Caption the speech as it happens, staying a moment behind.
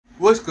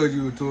What's good,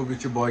 YouTube?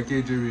 It's your boy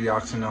KG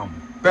Reaction. I'm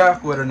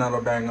back with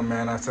another banger,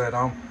 man. I said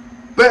I'm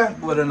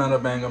back with another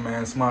banger,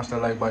 man. Smash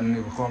that like button,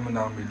 leave a comment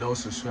down below,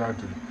 subscribe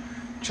to the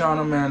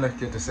channel, man. Let's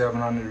get to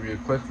 700 real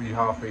quick. We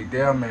halfway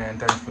there, man.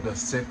 Thanks for the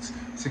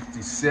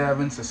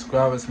 667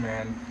 subscribers,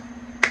 man.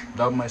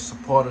 Love my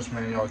supporters,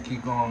 man. Y'all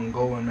keep on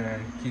going,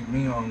 man. Keep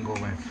me on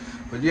going.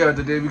 But yeah,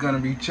 today we're gonna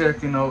be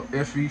checking out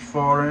Iffy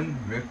Foreign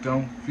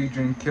Victim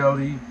featuring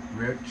Kelly,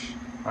 Richh,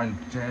 and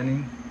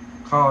Jenny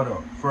Carter.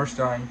 First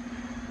time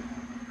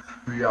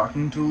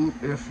reacting to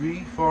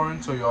Iffy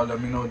Foreign, so y'all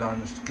let me know down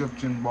in the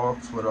description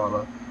box what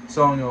other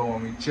song y'all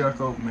want me to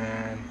check out,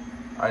 man.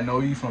 I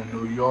know you from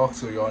New York,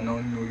 so y'all know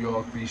New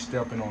York be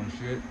stepping on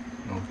shit.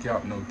 No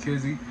cap, no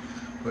kizzy.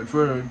 But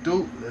further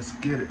ado, let's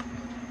get it.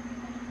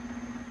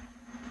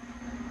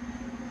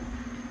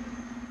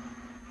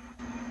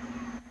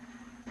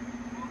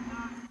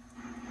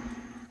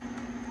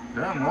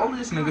 Damn, all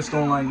these niggas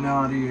don't like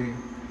nowadays.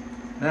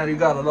 Now they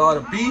got a lot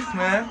of beef,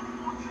 man.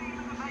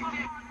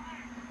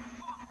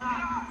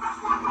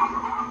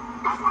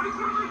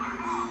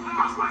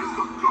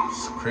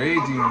 It's crazy,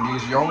 and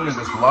these young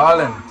niggas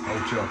wildin'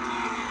 out here.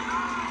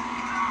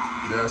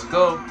 Let's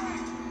go.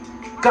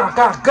 Ga,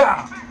 ga,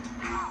 ga.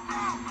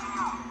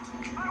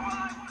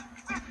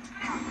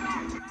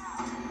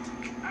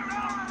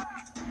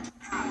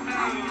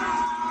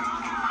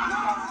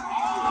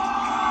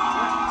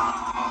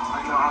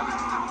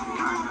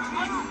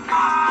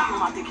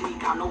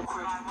 Got no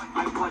crib,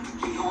 like what?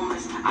 He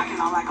homeless. I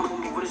cannot like I'm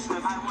moving with a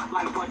Smith.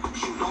 Like what?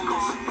 You don't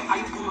miss. How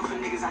you booming for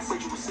niggas? I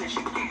said you was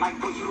snitching. Like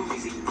what? You the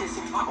reason he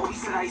dissing. Oh, he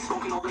said I ain't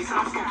smoking all day. Said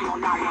I'm smoking all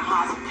night. Your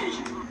highs a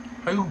pigeon.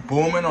 How you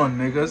booming on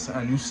niggas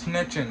and you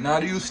snitching? Now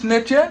do you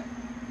snitching?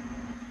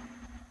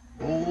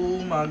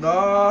 Oh my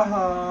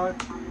god.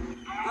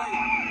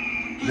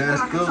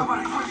 Let's go.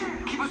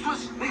 Keep it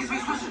switching. Niggas be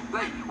switching.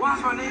 Like, why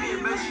is my name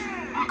being mentioned?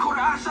 Caught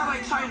an ass shot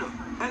like China.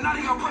 And now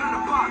they got put in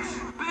a box.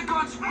 Big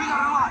guns, we got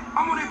a lot.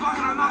 I'm on their block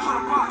and I'm not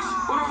trying to box.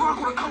 Or the rock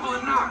with a couple of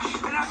knocks.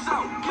 And that's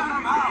out, giving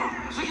them out.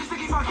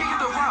 Sticky if I can't get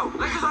the route.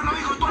 Like cause I know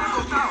he gon' throw this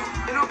goes down.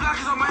 And I'm black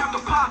cause I might have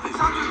to pop it.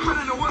 Time to be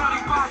trending the one on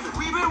these boxes.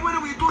 We been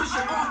winning, we do this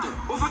shit often.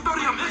 Over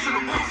 30, I'm itching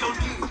the ball so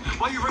deep.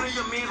 Why you running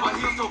your means while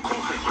he's so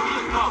confident?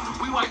 No,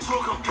 we white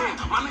talk, I'm dead.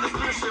 My niggas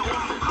finish shit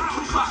often.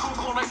 Two shots so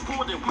cold like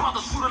sporting. We about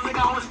to shoot a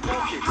nigga on his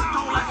pocket.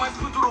 Don't like my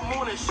split through the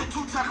morning. Shit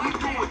too tight, we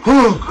do it.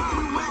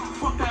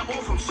 Fuck that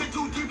off him. Shit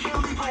too deep, can't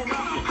leave on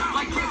walking.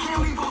 Like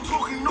can't leave on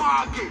talking, you know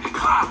I get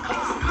caught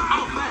off him.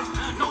 I'm a vet,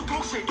 no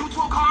dog shit. You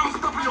talk how I'm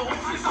stuck in your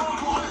office.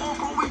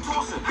 Bro, we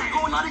tossing.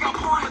 Going out, they got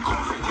pour in the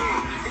coffin.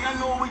 Hey, I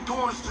know what we do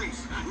on the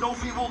streets. No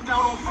feet, walk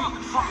down on feet.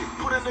 Fuck it,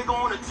 put a nigga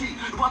on the T.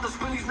 You about to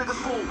spin these niggas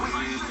for a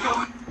week.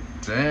 Yo.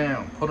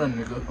 Damn, put a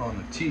nigga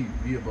on the T.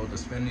 We about to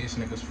spend these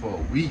niggas for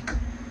a week.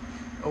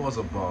 That was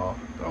a ball.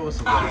 That was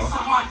a ball. I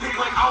suck my dick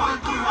like I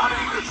wouldn't do how to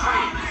even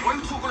train. Why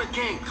you talking a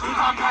gang? You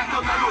got packed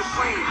up, now you a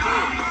train.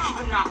 Damn, keep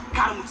it knock,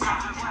 got him with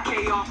top.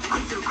 KR,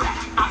 quick to the back.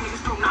 Our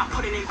niggas still not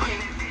putting in pain.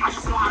 I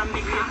just know how to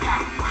make me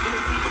impact. In the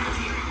V,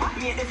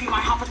 me and Iffy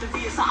might hop at the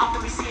V. It's out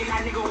to be seeing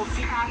that nigga on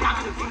feet. Not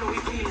gonna be no we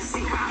in the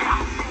seat.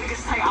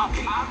 Niggas tight, I'll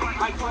be.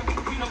 Like what?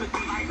 We number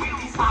 3.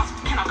 These eyes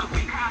cannot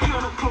compete. He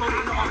on the pro, they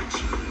know I'm a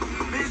G.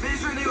 These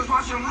three niggas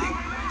watching league.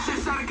 Shit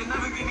said it could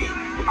never be me.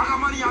 I got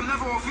money, I'm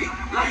never on feet.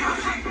 Like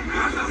UFC,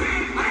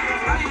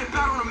 I need it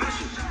bad on a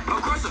mission.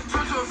 Aggressive,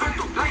 turn to a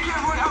victim. Like can't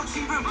run out,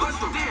 she been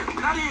blessed. Damn,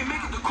 now they ain't make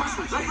it to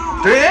Christmas. Like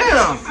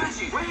damn!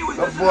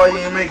 That boy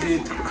ain't make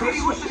it to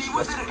Christmas.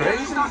 That's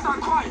crazy.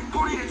 Stop crying,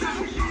 40 to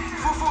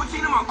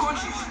 414 in my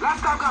country.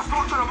 Last time got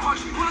smoked trying to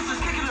punch me. Bullets is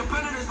kicking the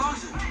pen in his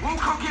lungs.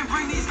 Won't come, can't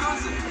bring these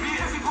guns in. Me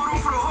and Iffy put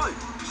on for the hood.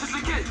 Just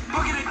a kid,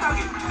 bugging and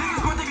thugging.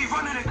 Niggas but they be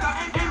running and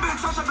thugging. Ain't been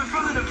touched, I've been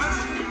feeling the best.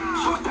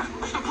 Short that,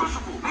 it's the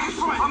principle. Niggas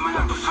front, I might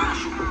have to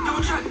finish you.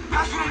 Double check,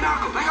 pass me the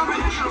knocker. Like I've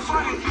been hitching a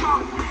fighting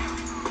trouble.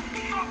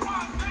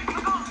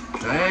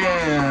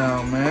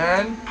 Damn,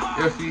 man.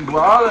 If you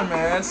wildin',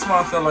 man,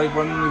 smash that like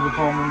button, leave a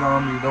comment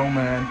down below,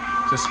 man.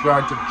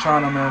 Subscribe to the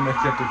channel, man.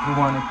 Let's get to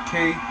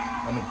 200K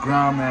on the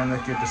ground, man.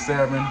 Let's get to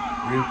 7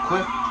 real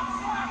quick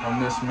on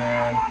this,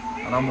 man.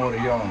 And I'm over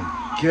here on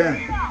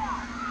Jenn.